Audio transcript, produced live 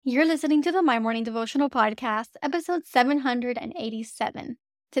You're listening to the My Morning Devotional Podcast, episode 787.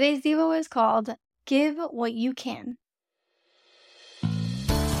 Today's Devo is called Give What You Can.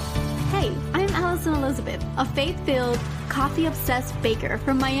 Hey, I'm Allison Elizabeth, a faith-filled, coffee-obsessed baker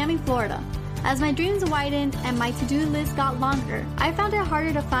from Miami, Florida. As my dreams widened and my to-do list got longer, I found it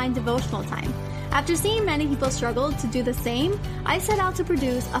harder to find devotional time. After seeing many people struggle to do the same, I set out to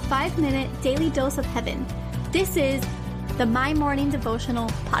produce a 5-minute daily dose of heaven. This is the My Morning Devotional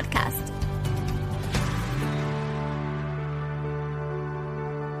Podcast.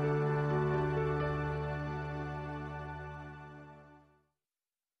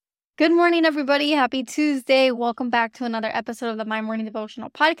 Good morning, everybody. Happy Tuesday. Welcome back to another episode of the My Morning Devotional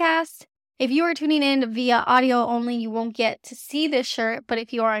Podcast. If you are tuning in via audio only, you won't get to see this shirt, but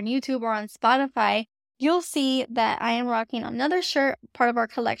if you are on YouTube or on Spotify, you'll see that I am rocking another shirt, part of our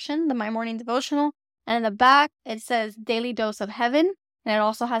collection, the My Morning Devotional. And in the back, it says Daily Dose of Heaven. And it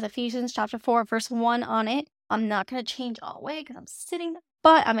also has Ephesians chapter 4, verse 1 on it. I'm not going to change all the way because I'm sitting,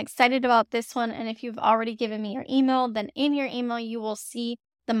 but I'm excited about this one. And if you've already given me your email, then in your email, you will see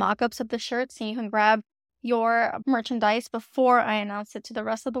the mock-ups of the shirts and you can grab your merchandise before I announce it to the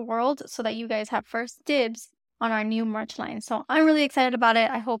rest of the world so that you guys have first dibs on our new merch line. So I'm really excited about it.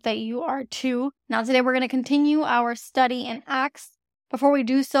 I hope that you are too. Now today we're going to continue our study in Acts. Before we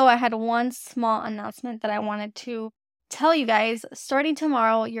do so, I had one small announcement that I wanted to tell you guys. Starting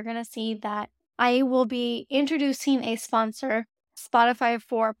tomorrow, you're going to see that I will be introducing a sponsor. Spotify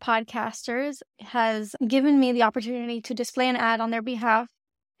for Podcasters has given me the opportunity to display an ad on their behalf.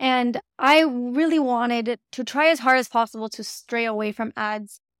 And I really wanted to try as hard as possible to stray away from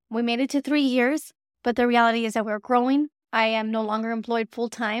ads. We made it to 3 years, but the reality is that we're growing. I am no longer employed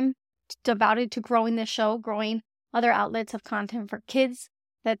full-time, devoted to growing this show, growing other outlets of content for kids.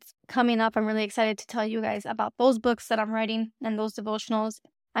 That's coming up. I'm really excited to tell you guys about those books that I'm writing and those devotionals.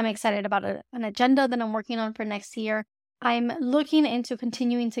 I'm excited about an agenda that I'm working on for next year. I'm looking into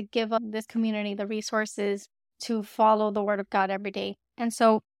continuing to give up this community the resources to follow the Word of God every day. And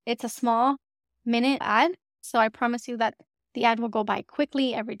so it's a small minute ad. So I promise you that the ad will go by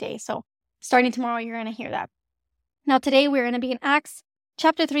quickly every day. So starting tomorrow, you're going to hear that. Now today we're going to be in Acts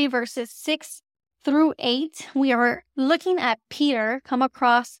chapter 3, verses 6 through 8, we are looking at Peter come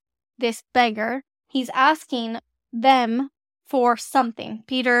across this beggar. He's asking them for something.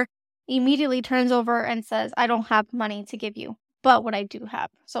 Peter immediately turns over and says, I don't have money to give you, but what I do have.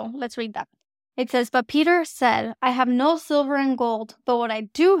 So let's read that. It says, but Peter said, I have no silver and gold, but what I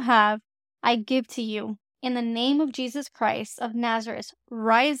do have, I give to you. In the name of Jesus Christ of Nazareth,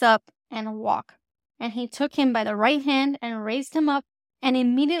 rise up and walk. And he took him by the right hand and raised him up. And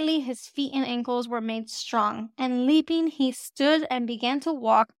immediately his feet and ankles were made strong. And leaping, he stood and began to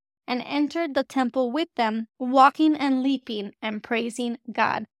walk and entered the temple with them, walking and leaping and praising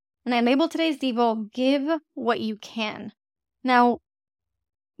God. And I labeled today's Devo, Give What You Can. Now,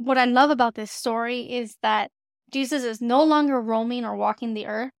 what I love about this story is that Jesus is no longer roaming or walking the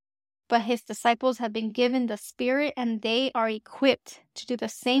earth, but his disciples have been given the Spirit and they are equipped to do the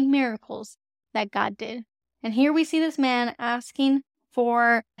same miracles that God did. And here we see this man asking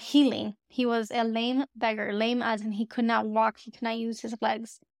for healing. He was a lame beggar, lame as in he could not walk, he could not use his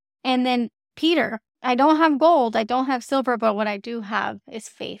legs. And then Peter, I don't have gold, I don't have silver, but what I do have is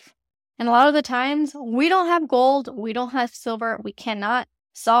faith. And a lot of the times, we don't have gold, we don't have silver, we cannot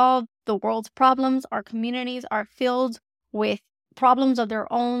solve the world's problems. Our communities are filled with problems of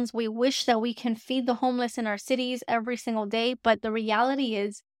their own. We wish that we can feed the homeless in our cities every single day, but the reality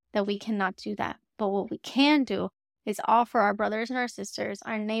is that we cannot do that. But what we can do is offer our brothers and our sisters,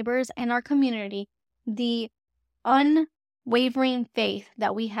 our neighbors and our community, the unwavering faith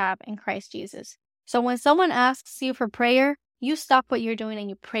that we have in Christ Jesus. So when someone asks you for prayer, you stop what you're doing and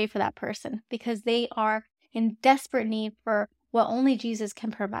you pray for that person because they are in desperate need for what only Jesus can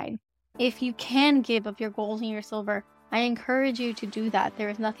provide. If you can give of your gold and your silver, I encourage you to do that. There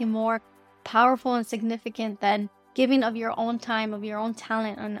is nothing more powerful and significant than giving of your own time, of your own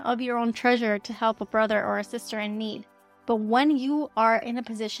talent, and of your own treasure to help a brother or a sister in need. But when you are in a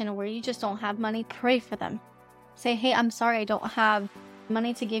position where you just don't have money, pray for them. Say, hey, I'm sorry I don't have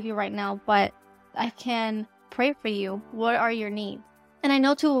money to give you right now, but I can pray for you. What are your needs? And I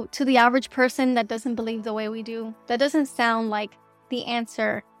know to the average person that doesn't believe the way we do, that doesn't sound like the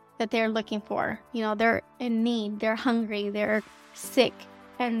answer that they're looking for. You know, they're in need, they're hungry, they're sick,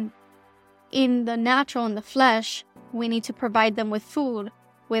 and in the natural, in the flesh, we need to provide them with food,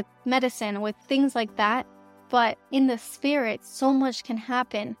 with medicine, with things like that. But in the spirit, so much can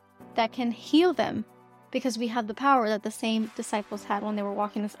happen that can heal them because we have the power that the same disciples had when they were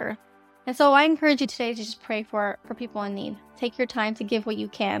walking this earth. And so I encourage you today to just pray for people in need. Take your time to give what you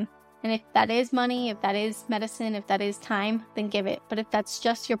can. And if that is money, if that is medicine, if that is time, then give it. But if that's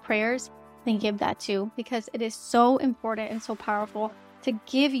just your prayers, then give that too. Because it is so important and so powerful to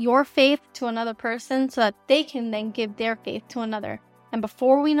give your faith to another person so that they can then give their faith to another. And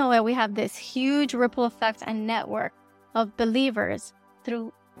before we know it, we have this huge ripple effect and network of believers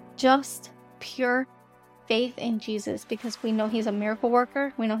through just pure faith in Jesus, because we know he's a miracle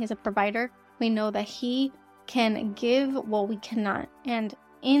worker. We know he's a provider. We know that he can give what we cannot. And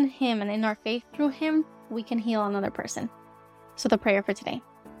in him and in our faith through him, we can heal another person. So the prayer for today.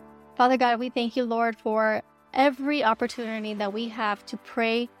 Father God, we thank you, Lord, for every opportunity that we have to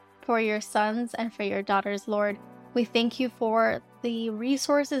pray for your sons and for your daughters, Lord. We thank you for the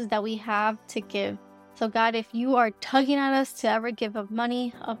resources that we have to give. So God, if you are tugging at us to ever give of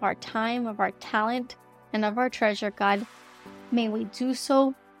money, of our time, of our talent, and of our treasure, God, may we do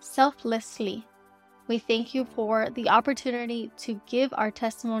so selflessly. We thank you for the opportunity to give our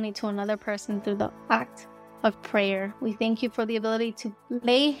testimony to another person through the act of prayer. We thank you for the ability to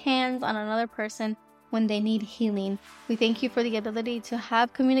lay hands on another person when they need healing. We thank you for the ability to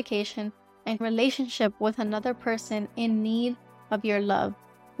have communication and relationship with another person in need of your love.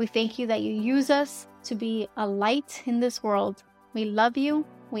 We thank you that you use us to be a light in this world. We love you.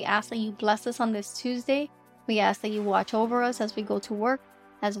 We ask that you bless us on this Tuesday. We ask that you watch over us as we go to work,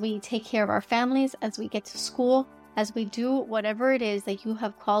 as we take care of our families, as we get to school, as we do whatever it is that you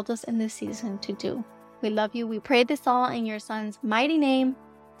have called us in this season to do. We love you. We pray this all in your son's mighty name,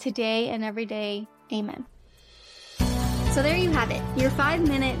 today and every day. Amen. So there you have it, your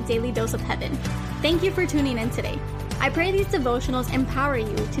 5-minute daily dose of heaven. Thank you for tuning in today. I pray these devotionals empower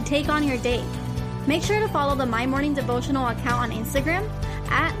you to take on your day. Make sure to follow the My Morning Devotional account on Instagram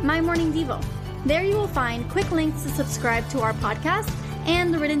at MyMorningDevo. There you will find quick links to subscribe to our podcast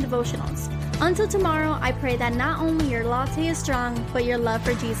and the written devotionals. Until tomorrow, I pray that not only your latte is strong, but your love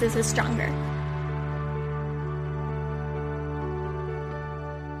for Jesus is stronger.